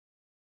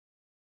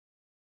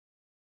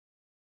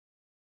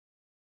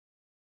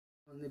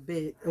On the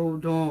bed,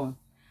 hold on.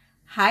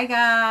 Hi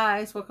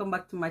guys, welcome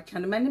back to my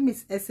channel. My name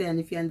is Essie, and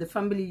if you're in the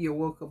family, you're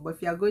welcome. But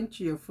if you are going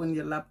to your phone,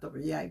 your laptop, or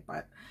your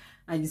iPad,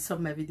 and you saw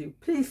my video,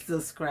 please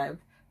subscribe.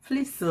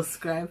 Please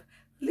subscribe.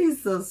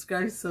 Please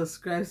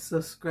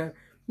subscribe.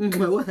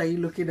 What are you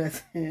looking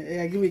at?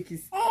 Yeah, give me a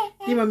kiss.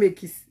 Give me a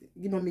kiss.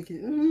 Give me a kiss.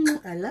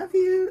 I love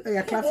you. Oh,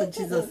 yeah, clap for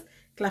Jesus.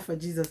 Clap for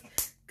Jesus.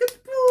 Good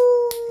boy.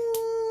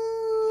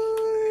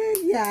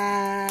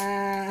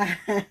 Yeah.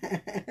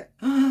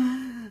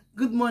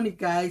 Good morning,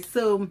 guys.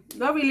 So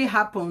what really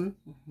happened,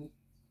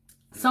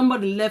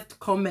 somebody left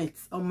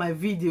comments on my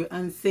video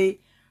and say,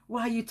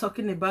 why are you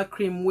talking about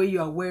cream where you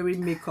are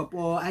wearing makeup?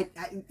 Or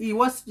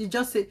you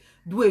just said,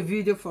 do a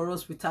video for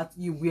us without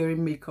you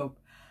wearing makeup.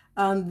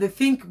 And they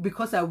think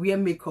because I wear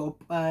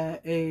makeup, I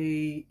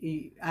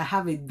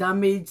have a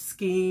damaged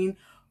skin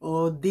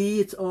or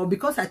this, or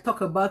because I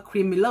talk about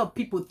cream, a lot of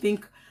people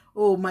think,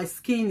 oh, my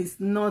skin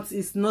is not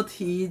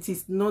heat,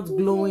 it's not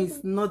glowing,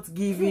 it's not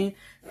giving,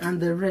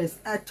 and the rest.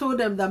 I told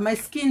them that my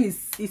skin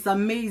is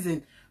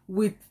amazing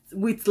with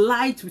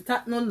light,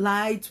 without no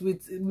light,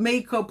 with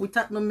makeup,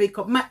 without no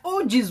makeup. My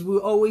OGs will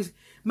always,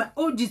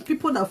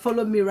 people that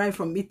follow me right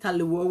from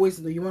Italy will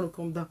always know. You want to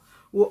come down?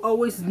 Will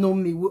always know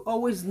me. Will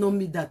always know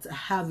me that I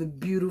have a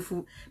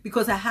beautiful,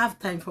 because I have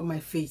time for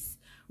my face.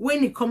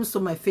 When it comes to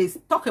my face,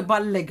 talk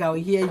about leg, I'll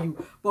hear you.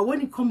 But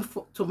when it comes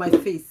to my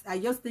face, I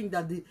just think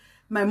that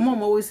my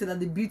mom always said that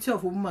the beauty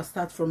of a woman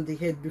starts from the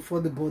head before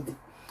the body.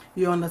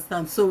 You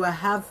understand? So I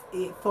have,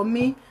 for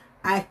me,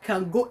 I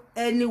can go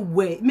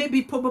anywhere.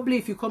 Maybe, probably,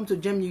 if you come to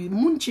Germany,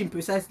 Munchen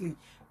precisely,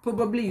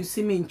 probably you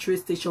see me in train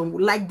station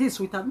like this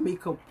without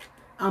makeup.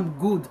 I'm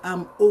good.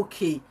 I'm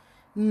okay.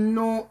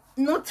 No,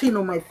 nothing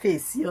on my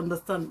face. You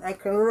understand? I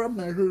can rub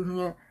my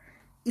hair.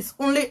 It's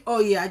only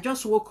oil. I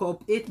just woke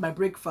up, ate my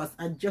breakfast.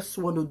 I just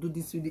want to do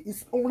this video.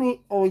 It's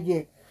only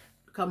oil.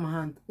 Come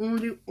on,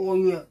 only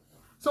oil.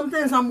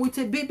 Sometimes I'm with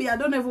a baby. I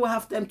don't ever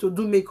have time to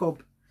do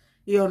makeup.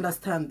 You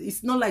understand?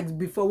 It's not like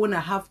before when I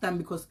have time,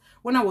 because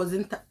when I was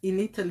in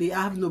Italy,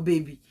 I have no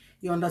baby.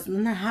 You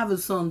understand? I have a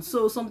son.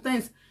 So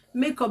sometimes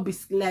makeup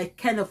is like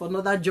kind of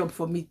another job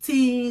for me.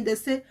 They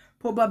say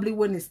probably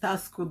when it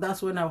starts school,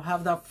 that's when I'll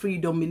have that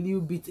freedom a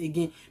little bit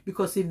again.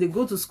 Because if they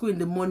go to school in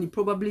the morning,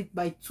 probably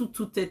by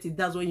 2:30,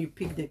 that's when you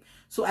pick them.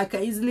 So I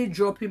can easily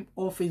drop him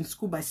off in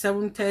school by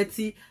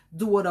 7:30,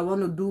 do what I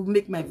want to do,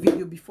 make my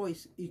video before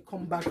he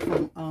come back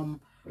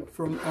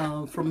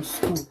from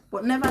school.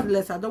 But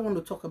nevertheless, I don't want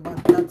to talk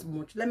about that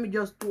much. Let me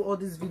just do all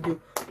this video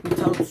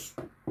without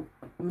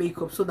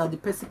makeup so that the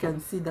person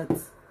can see that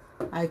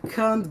I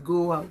can't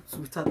go out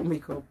without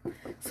makeup.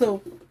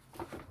 So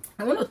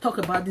I want to talk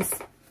about this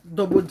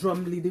double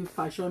drum leading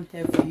fashion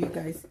hair for you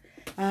guys.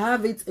 I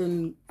have it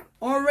in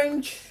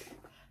orange,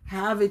 I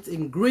have it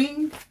in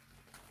green,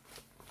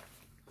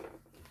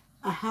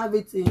 I have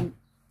it in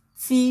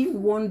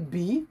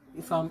T1B,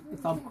 if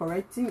I'm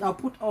correcting. I'll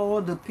put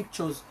all the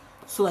pictures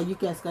so that you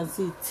guys can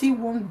see.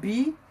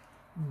 T1B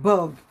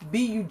bug,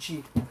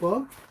 B-U-G,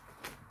 bug.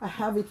 I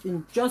have it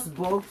in just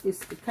bug.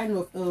 It's kind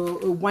of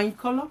a wine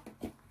color,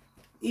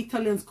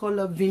 Italians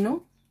color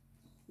vino,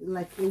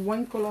 like a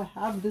wine color. I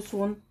have this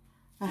one.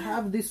 I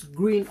have this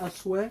green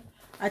as well.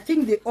 I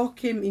think they all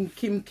came in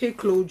Kim K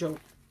closure.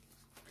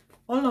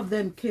 All of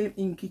them came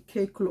in Kim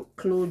K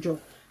closure.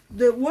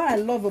 What I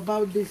love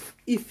about this,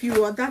 if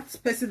you are that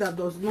person that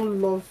does not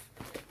love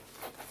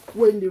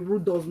when the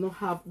root does not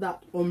have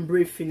that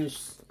ombre finish,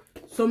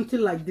 something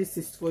like this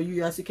is for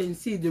you. As you can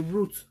see, the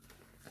root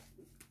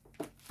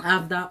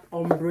have that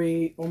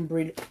ombre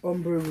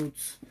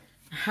roots.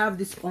 I have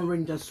this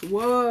orange as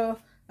well.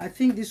 I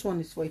think this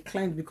one is for a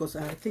client because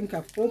I think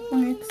I've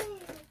opened it.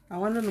 I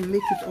wanted to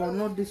make it, or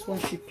not this one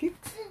she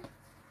picked.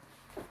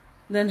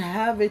 Then I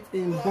have it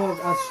in bug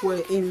as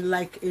well, in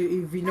like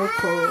a vino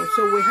color.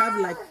 So we have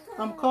like,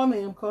 I'm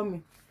coming.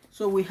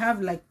 So we have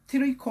like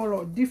 3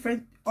 color,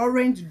 different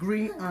orange,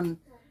 green, and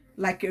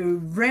like a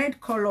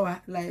red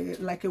color,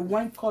 like a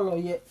wine color.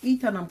 Yeah,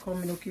 Ethan, I'm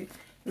coming. Okay,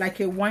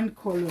 like a wine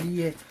color.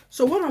 Yeah.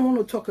 So what I want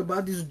to talk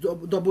about this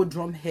double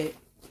drum hair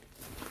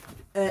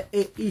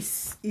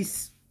is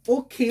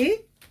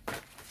okay.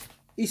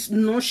 It's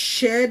not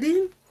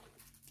shedding.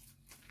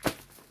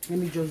 Let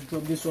me just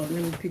drop this one.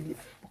 Let me pick it,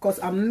 because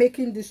I'm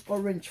making this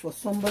orange for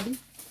somebody.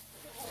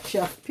 She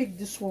has picked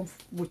this one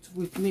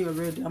with me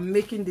already. I'm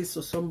making this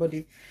for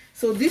somebody.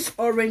 So this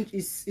orange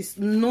is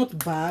not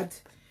bad.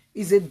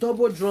 It's a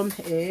double drum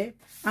hair,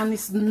 and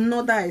it's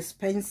not that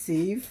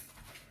expensive,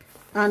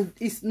 and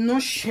it's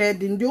not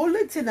shedding. The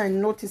only thing I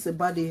notice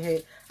about the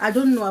hair, I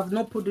don't know, I've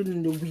not put it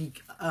in the wig,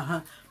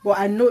 but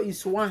I know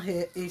it's one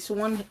hair, it's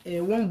one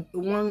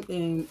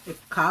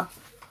cap,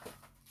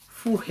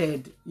 full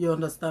head. You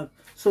understand?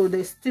 So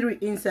there's 3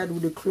 inside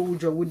with the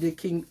closure, with the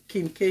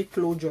Kim K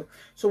closure.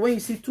 So when you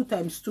see 2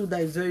 times 2 that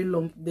is very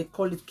long, they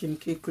call it Kim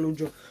K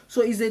closure.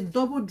 So it's a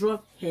double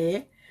drop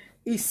hair.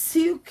 It's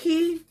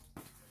silky.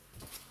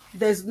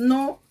 There's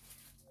no,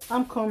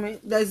 I'm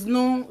coming. There's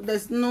no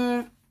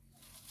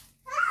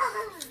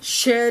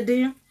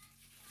shedding.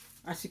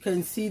 As you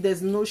can see,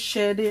 there's no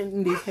shedding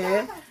in the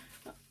hair.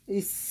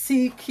 It's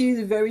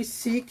silky, very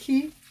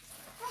silky.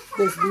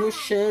 There's no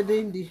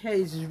shedding. The hair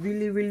is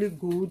really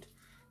good.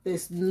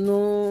 There's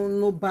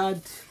no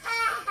bad.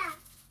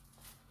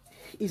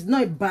 It's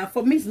not bad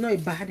for me. It's not a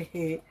bad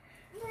hair.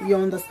 You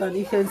understand?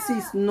 You can see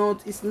it's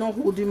not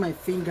holding my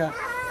finger.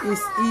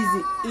 It's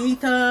easy.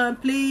 Ethan,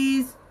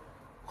 please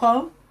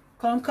come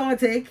and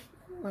take.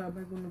 What am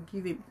I going to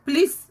give him?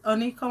 Please,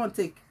 honey, come and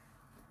take.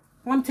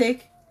 One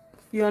take.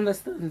 You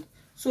understand?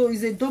 So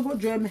it's a double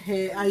drum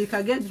hair, and you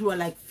can get it for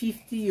like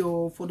 50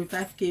 or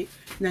 45k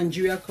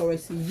Nigeria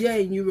currency. Yeah,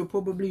 in Europe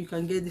probably you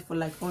can get it for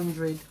like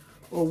 100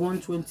 or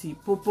 120.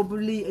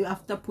 Probably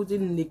after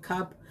putting in the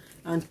cap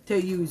and tell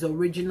you it's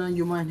original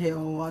human hair,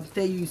 or I'll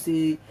tell you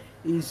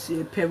it's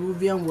a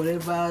Peruvian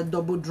whatever,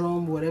 double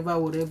drum whatever.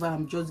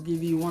 I'm just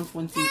giving you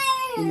 120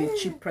 in a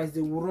cheap price.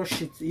 They will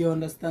rush it. You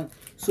understand?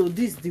 So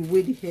this is the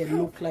way the hair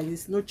look like.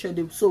 It's no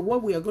cheddar. So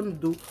what we are going to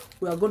do,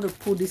 we are going to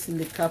put this in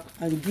the cap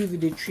and give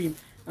it a trim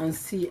and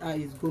see how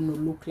it's going to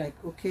look like.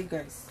 Okay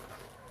guys,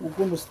 we're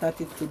going to start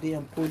it today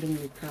and put in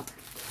the cap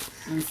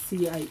and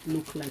see how it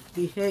look like.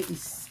 The hair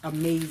is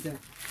amazing.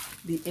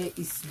 The hair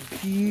is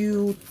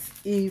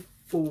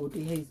beautiful.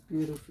 The hair is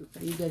beautiful.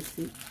 Can you guys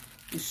see?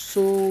 It's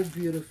so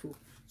beautiful.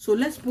 So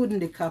let's put in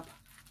the cap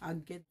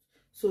and get.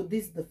 So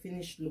this is the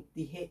finished look.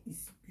 The hair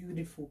is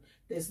beautiful.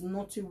 There's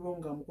nothing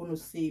wrong I'm going to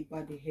say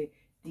about the hair.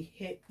 The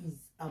hair is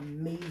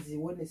amazing.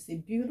 When I say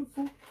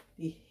beautiful,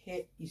 the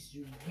hair is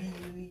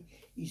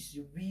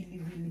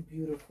really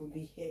beautiful.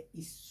 The hair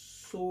is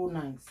so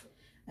nice.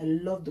 I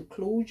love the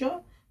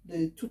closure,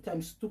 the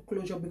 2x2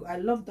 closure, because I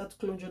love that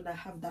closure that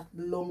have that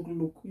long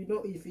look. You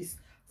know, if it's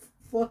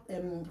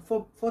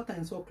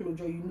 4x4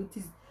 closure, you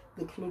notice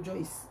the closure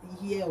is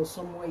here or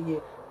somewhere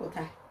here. But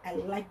I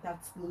like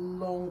that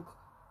long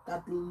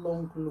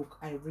look.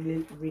 I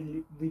really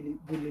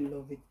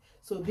love it.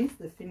 So this is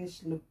the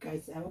finished look,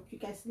 guys. I hope you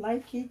guys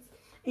like it.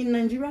 In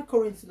Nigeria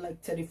currency,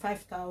 like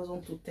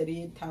 35,000 to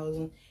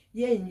 38,000.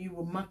 Yeah, in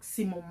Euro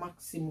maximum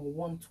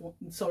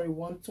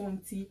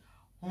 120,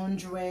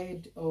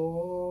 100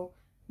 or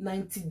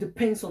 90,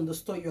 depends on the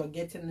store you are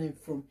getting them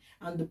from,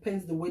 and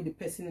depends the way the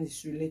person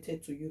is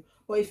related to you.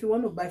 But if you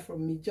want to buy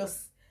from me,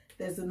 just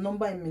there's a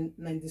number in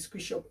my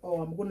description,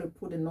 or I'm going to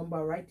put a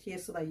number right here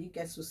so that you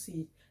guys will see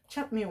it.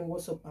 Chat me on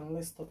WhatsApp and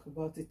let's talk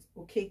about it.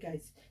 Okay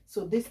guys,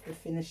 so this is the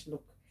finished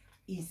look.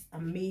 It's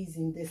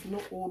amazing. There's no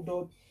hold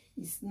up.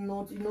 It's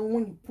not, you know,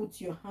 when you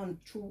put your hand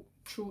through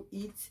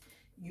it,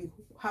 you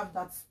have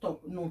that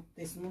stop. No,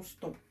 there's no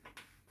stop.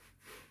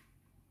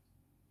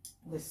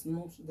 There's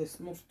no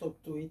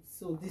stop to it.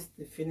 So this is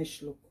the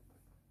finished look.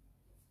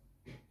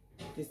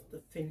 This is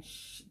the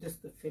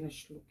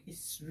finished look.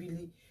 It's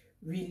really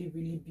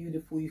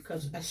beautiful. You can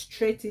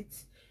straight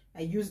it.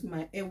 I used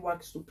my hair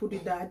wax to put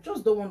it there. I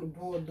just don't want to do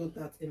all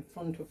that in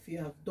front of you.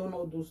 I've done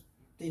all those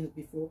things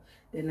before,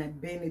 then I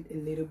bend it a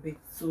little bit.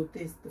 So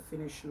this is the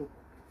finished look.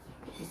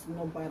 It's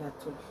not bad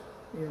at all.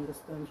 You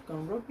understand? You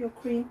can rub your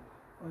cream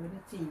or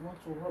anything you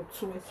want to rub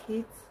towards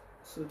it.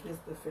 So this is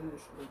the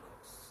finished look.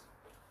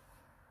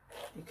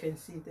 You can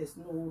see there's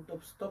no hold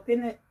up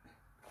stopping it.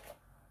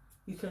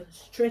 You can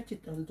stretch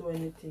it and do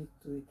anything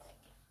to it.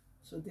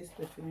 So this is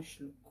the finished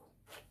look.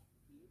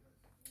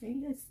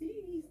 And let's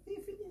see, it's the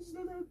finished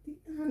look. The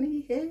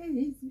honey hair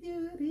is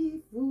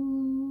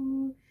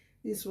beautiful.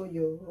 This is what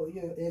your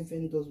hair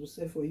vendors will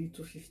sell for you,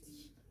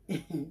 250.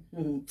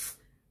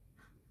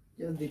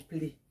 Just they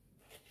play.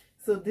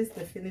 So this is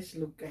the finished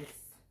look,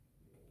 guys.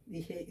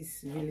 The hair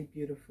is really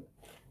beautiful,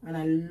 and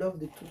I love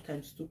the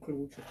 2x2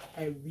 closure.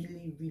 I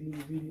really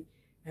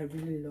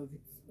love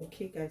it.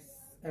 Okay guys,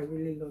 I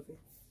really love it.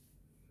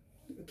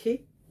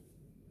 Okay,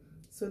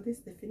 so this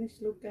is the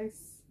finished look,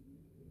 guys.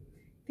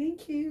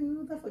 Thank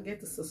you. Don't forget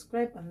to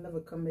subscribe and leave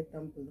a comment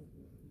down below.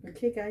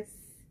 Okay guys,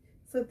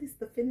 so this is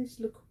the finished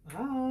look.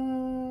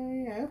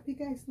 Bye. I hope you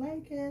guys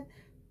like it.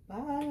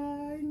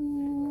 Bye.